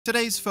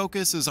Today's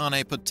focus is on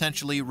a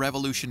potentially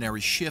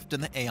revolutionary shift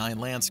in the AI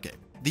landscape,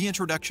 the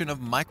introduction of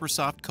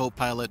Microsoft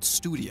Copilot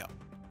Studio.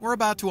 We're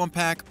about to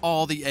unpack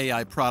all the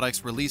AI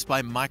products released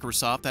by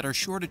Microsoft that are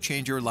sure to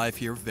change your life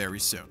here very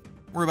soon.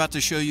 We're about to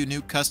show you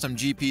new custom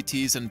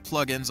GPTs and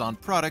plugins on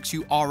products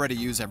you already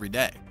use every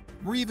day.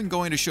 We're even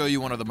going to show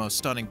you one of the most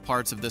stunning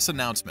parts of this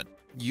announcement.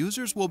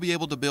 Users will be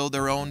able to build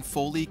their own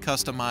fully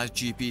customized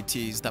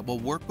GPTs that will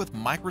work with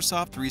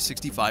Microsoft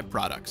 365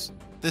 products.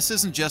 This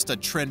isn't just a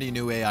trendy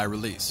new AI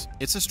release.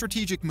 It's a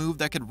strategic move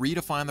that could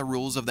redefine the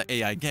rules of the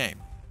AI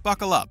game.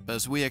 Buckle up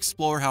as we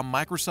explore how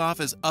Microsoft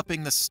is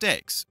upping the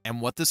stakes and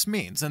what this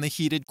means in the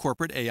heated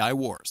corporate AI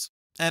wars.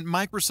 At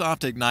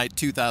Microsoft Ignite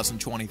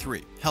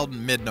 2023, held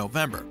in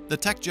mid-November, the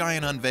tech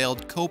giant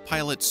unveiled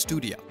Copilot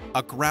Studio,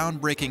 a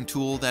groundbreaking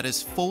tool that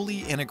is fully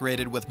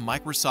integrated with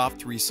Microsoft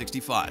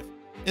 365.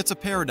 It's a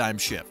paradigm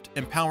shift,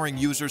 empowering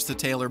users to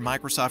tailor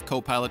Microsoft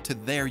Copilot to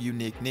their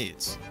unique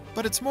needs.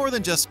 But it's more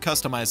than just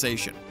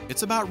customization.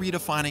 It's about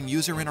redefining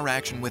user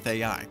interaction with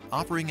AI,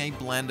 offering a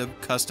blend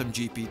of custom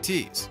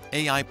GPTs,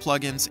 AI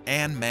plugins,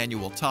 and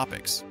manual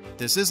topics.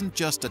 This isn't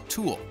just a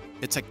tool,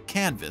 it's a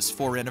canvas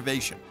for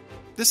innovation.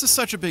 This is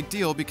such a big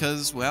deal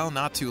because, well,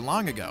 not too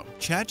long ago,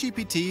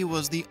 ChatGPT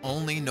was the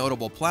only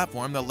notable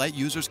platform that let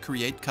users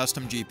create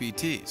custom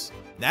GPTs.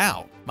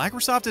 Now,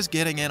 Microsoft is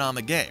getting in on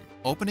the game,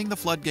 opening the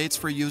floodgates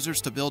for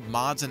users to build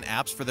mods and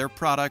apps for their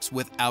products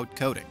without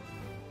coding.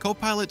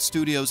 Copilot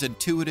Studio's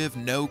intuitive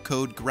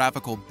no-code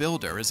graphical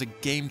builder is a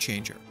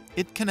game-changer.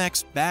 It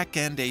connects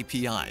back-end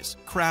APIs,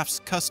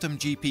 crafts custom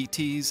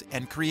GPTs,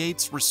 and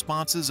creates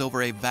responses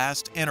over a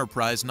vast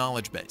enterprise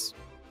knowledge base.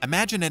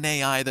 Imagine an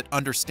AI that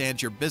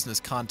understands your business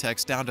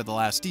context down to the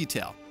last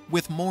detail.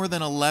 With more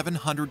than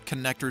 1,100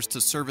 connectors to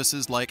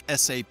services like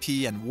SAP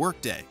and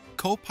Workday,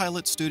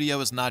 Copilot Studio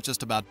is not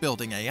just about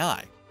building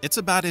AI. It's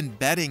about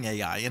embedding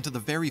AI into the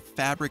very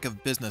fabric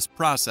of business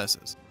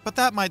processes. But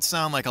that might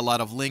sound like a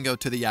lot of lingo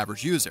to the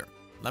average user.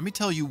 Let me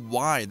tell you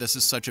why this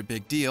is such a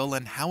big deal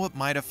and how it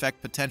might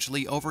affect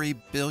potentially over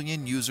 1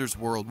 billion users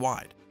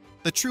worldwide.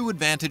 The true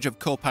advantage of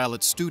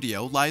Copilot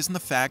Studio lies in the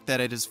fact that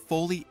it is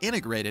fully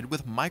integrated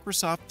with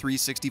Microsoft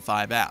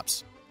 365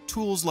 apps.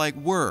 Tools like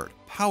Word,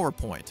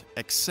 PowerPoint,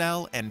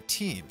 Excel, and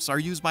Teams are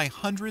used by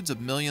hundreds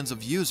of millions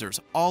of users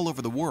all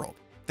over the world.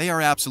 They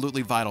are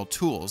absolutely vital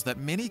tools that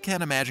many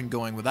can't imagine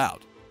going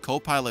without.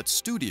 Copilot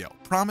Studio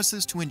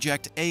promises to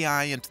inject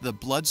AI into the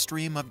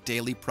bloodstream of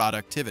daily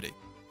productivity.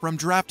 From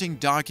drafting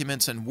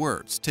documents in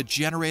Words to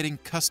generating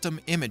custom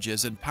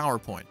images in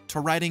PowerPoint to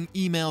writing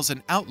emails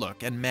in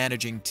Outlook and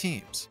managing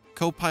teams,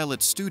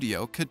 Copilot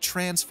Studio could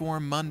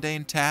transform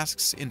mundane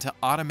tasks into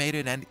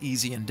automated and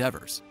easy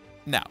endeavors.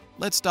 Now,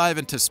 let's dive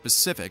into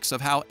specifics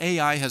of how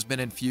AI has been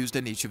infused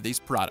in each of these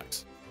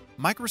products.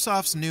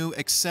 Microsoft's new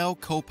Excel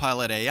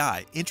Copilot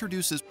AI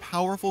introduces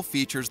powerful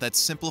features that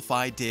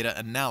simplify data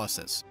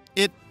analysis.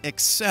 It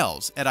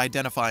excels at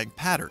identifying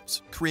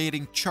patterns,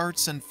 creating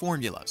charts and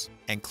formulas,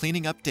 and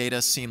cleaning up data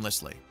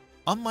seamlessly.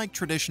 Unlike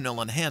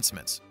traditional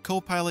enhancements,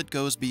 Copilot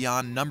goes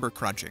beyond number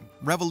crunching,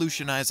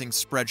 revolutionizing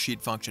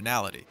spreadsheet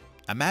functionality.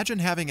 Imagine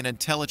having an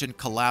intelligent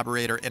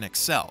collaborator in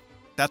Excel.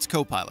 That's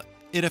Copilot.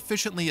 It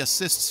efficiently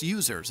assists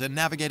users in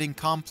navigating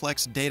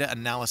complex data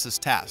analysis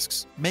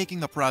tasks, making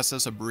the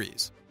process a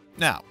breeze.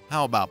 Now,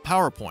 how about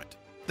PowerPoint?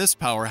 This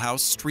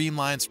powerhouse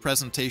streamlines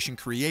presentation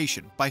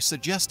creation by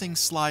suggesting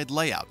slide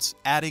layouts,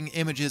 adding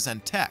images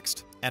and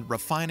text, and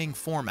refining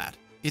format.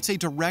 It's a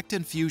direct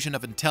infusion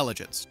of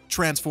intelligence,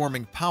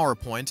 transforming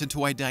PowerPoint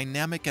into a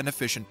dynamic and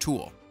efficient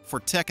tool. For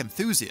tech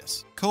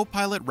enthusiasts,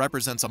 Copilot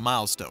represents a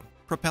milestone,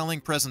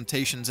 propelling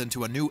presentations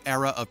into a new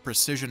era of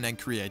precision and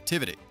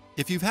creativity.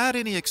 If you've had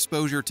any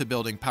exposure to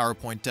building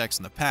PowerPoint decks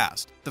in the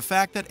past, the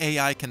fact that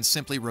AI can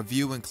simply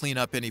review and clean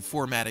up any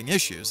formatting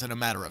issues in a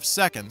matter of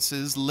seconds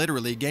is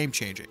literally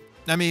game-changing.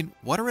 I mean,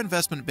 what are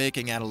investment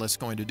banking analysts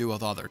going to do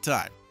with all their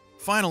time?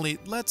 Finally,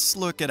 let's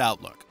look at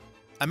Outlook.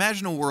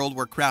 Imagine a world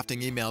where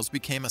crafting emails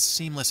became a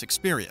seamless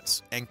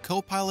experience, and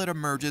Copilot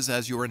emerges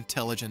as your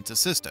intelligent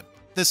assistant.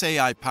 This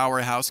AI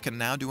powerhouse can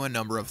now do a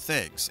number of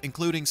things,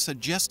 including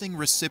suggesting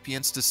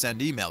recipients to send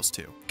emails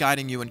to,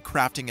 guiding you in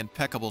crafting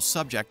impeccable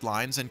subject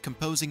lines and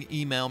composing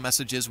email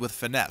messages with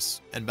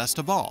finesse, and best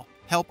of all,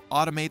 help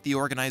automate the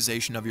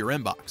organization of your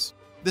inbox.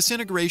 This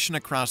integration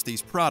across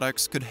these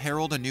products could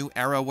herald a new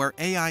era where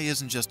AI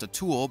isn't just a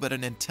tool but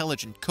an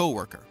intelligent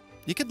coworker.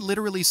 You could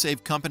literally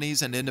save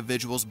companies and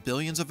individuals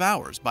billions of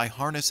hours by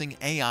harnessing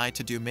AI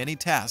to do many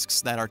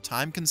tasks that are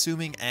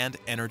time-consuming and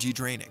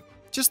energy-draining.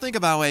 Just think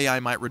of how AI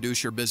might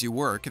reduce your busy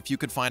work if you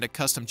could find a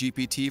custom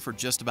GPT for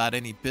just about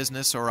any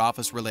business or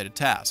office-related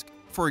task.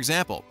 For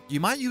example, you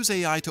might use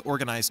AI to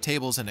organize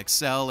tables in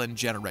Excel and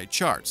generate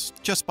charts,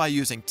 just by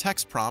using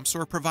text prompts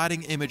or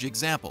providing image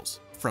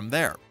examples. From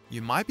there,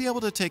 you might be able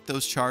to take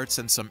those charts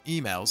and some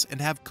emails and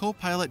have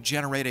Copilot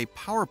generate a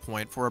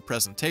PowerPoint for a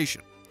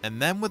presentation.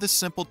 And then with a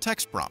simple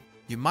text prompt,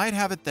 you might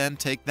have it then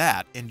take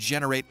that and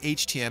generate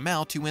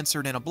HTML to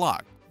insert in a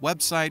blog,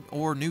 website,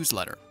 or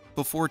newsletter.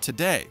 Before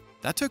today,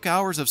 that took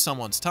hours of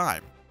someone's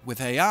time.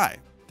 With AI,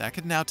 that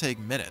could now take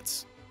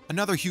minutes.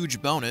 Another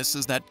huge bonus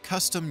is that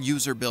custom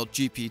user-built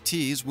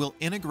GPTs will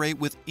integrate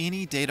with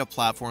any data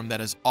platform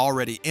that is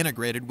already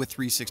integrated with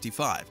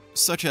 365,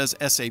 such as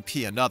SAP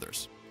and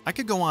others. I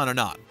could go on and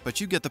on,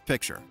 but you get the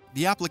picture.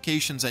 The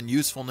applications and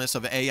usefulness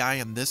of AI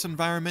in this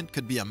environment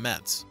could be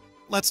immense.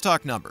 Let's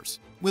talk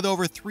numbers. With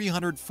over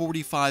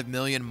 345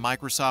 million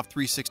Microsoft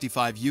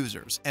 365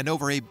 users and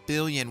over a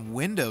billion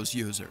Windows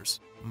users,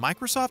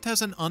 Microsoft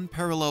has an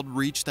unparalleled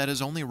reach that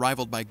is only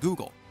rivaled by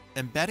Google.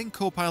 Embedding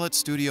Copilot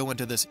Studio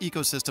into this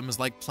ecosystem is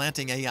like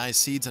planting AI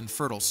seeds in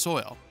fertile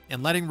soil,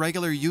 and letting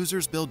regular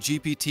users build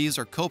GPTs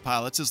or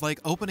Copilots is like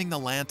opening the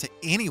land to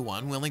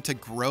anyone willing to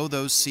grow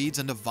those seeds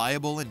into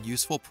viable and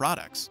useful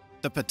products.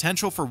 The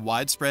potential for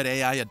widespread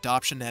AI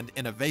adoption and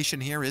innovation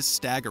here is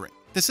staggering.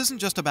 This isn't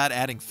just about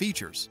adding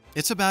features,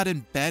 it's about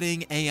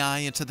embedding AI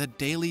into the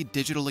daily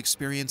digital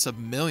experience of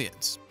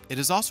millions. It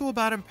is also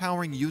about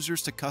empowering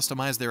users to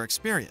customize their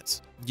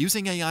experience,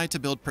 using AI to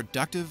build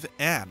productive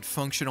and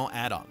functional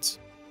add-ons.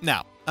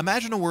 Now,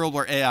 imagine a world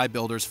where AI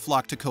builders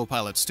flock to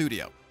Copilot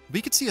Studio. We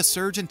could see a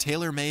surge in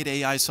tailor-made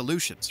AI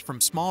solutions,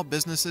 from small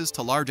businesses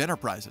to large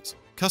enterprises.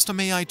 Custom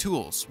AI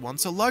tools,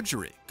 once a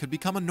luxury, could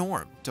become a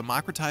norm,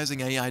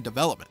 democratizing AI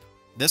development.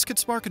 This could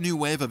spark a new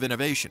wave of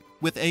innovation,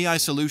 with AI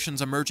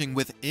solutions emerging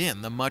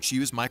within the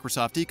much-used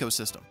Microsoft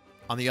ecosystem.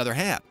 On the other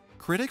hand,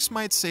 critics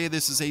might say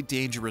this is a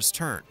dangerous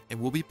turn, and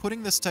will be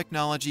putting this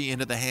technology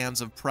into the hands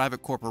of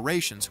private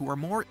corporations who are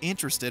more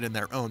interested in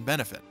their own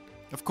benefit.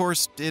 Of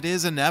course, it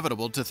is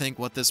inevitable to think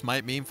what this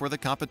might mean for the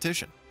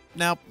competition.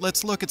 Now,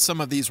 let's look at some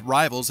of these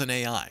rivals in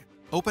AI.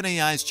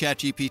 OpenAI's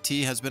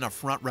ChatGPT has been a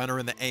frontrunner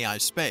in the AI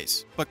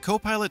space, but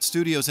Copilot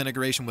Studio's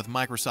integration with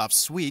Microsoft's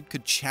Suite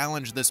could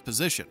challenge this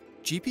position.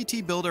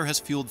 GPT Builder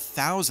has fueled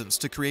thousands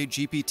to create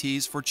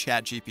GPTs for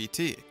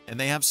ChatGPT, and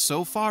they have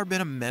so far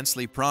been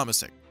immensely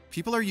promising.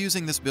 People are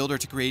using this builder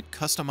to create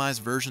customized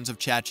versions of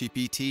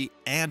ChatGPT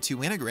and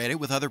to integrate it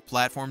with other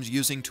platforms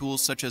using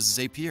tools such as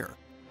Zapier.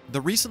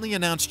 The recently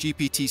announced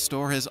GPT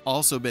Store has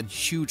also been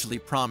hugely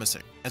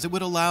promising, as it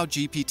would allow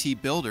GPT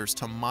builders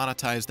to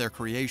monetize their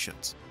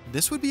creations.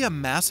 This would be a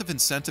massive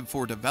incentive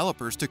for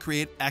developers to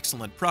create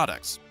excellent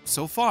products.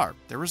 So far,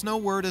 there is no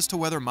word as to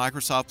whether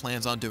Microsoft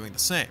plans on doing the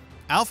same.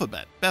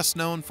 Alphabet, best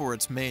known for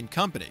its main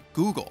company,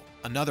 Google,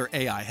 another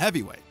AI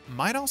heavyweight,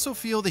 might also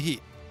feel the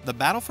heat. The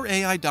battle for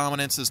AI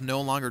dominance is no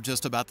longer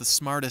just about the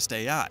smartest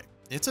AI.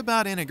 It's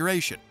about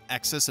integration,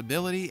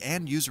 accessibility,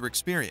 and user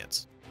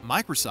experience.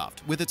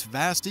 Microsoft, with its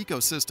vast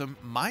ecosystem,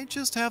 might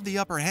just have the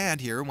upper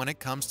hand here when it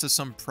comes to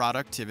some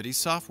productivity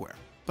software.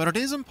 But it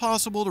is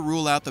impossible to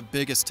rule out the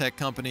biggest tech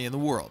company in the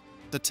world.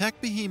 The tech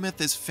behemoth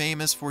is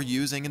famous for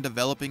using and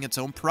developing its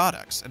own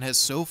products and has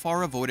so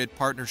far avoided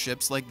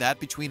partnerships like that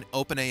between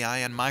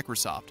OpenAI and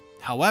Microsoft.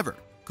 However,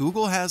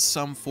 Google has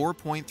some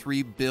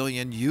 4.3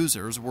 billion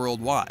users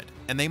worldwide,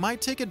 and they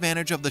might take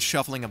advantage of the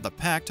shuffling of the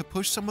pack to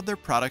push some of their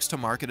products to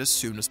market as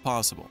soon as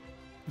possible.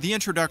 The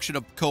introduction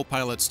of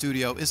Copilot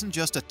Studio isn't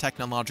just a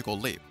technological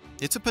leap,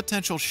 it's a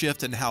potential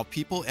shift in how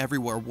people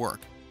everywhere work.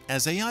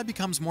 As AI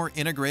becomes more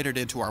integrated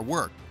into our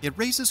work, it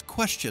raises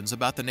questions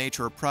about the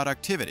nature of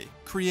productivity,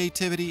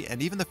 creativity,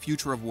 and even the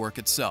future of work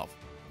itself.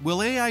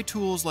 Will AI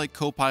tools like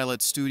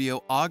Copilot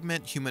Studio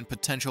augment human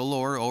potential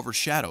or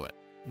overshadow it?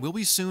 Will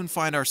we soon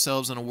find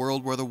ourselves in a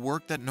world where the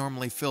work that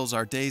normally fills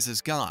our days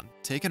is gone,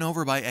 taken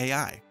over by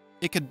AI?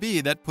 It could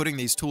be that putting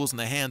these tools in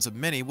the hands of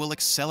many will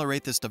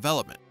accelerate this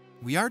development.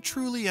 We are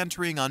truly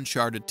entering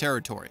uncharted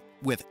territory,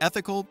 with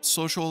ethical,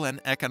 social, and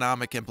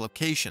economic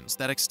implications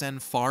that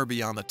extend far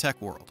beyond the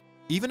tech world.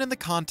 Even in the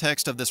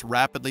context of this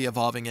rapidly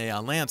evolving AI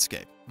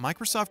landscape,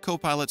 Microsoft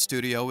Copilot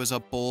Studio is a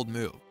bold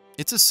move.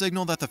 It's a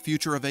signal that the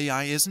future of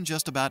AI isn't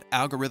just about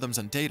algorithms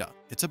and data,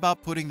 it's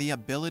about putting the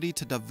ability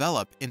to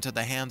develop into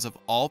the hands of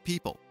all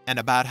people, and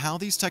about how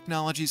these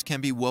technologies can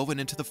be woven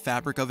into the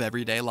fabric of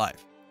everyday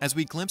life. As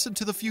we glimpse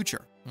into the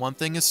future, one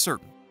thing is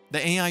certain: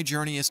 the AI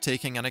journey is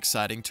taking an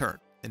exciting turn,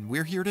 and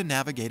we're here to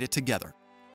navigate it together.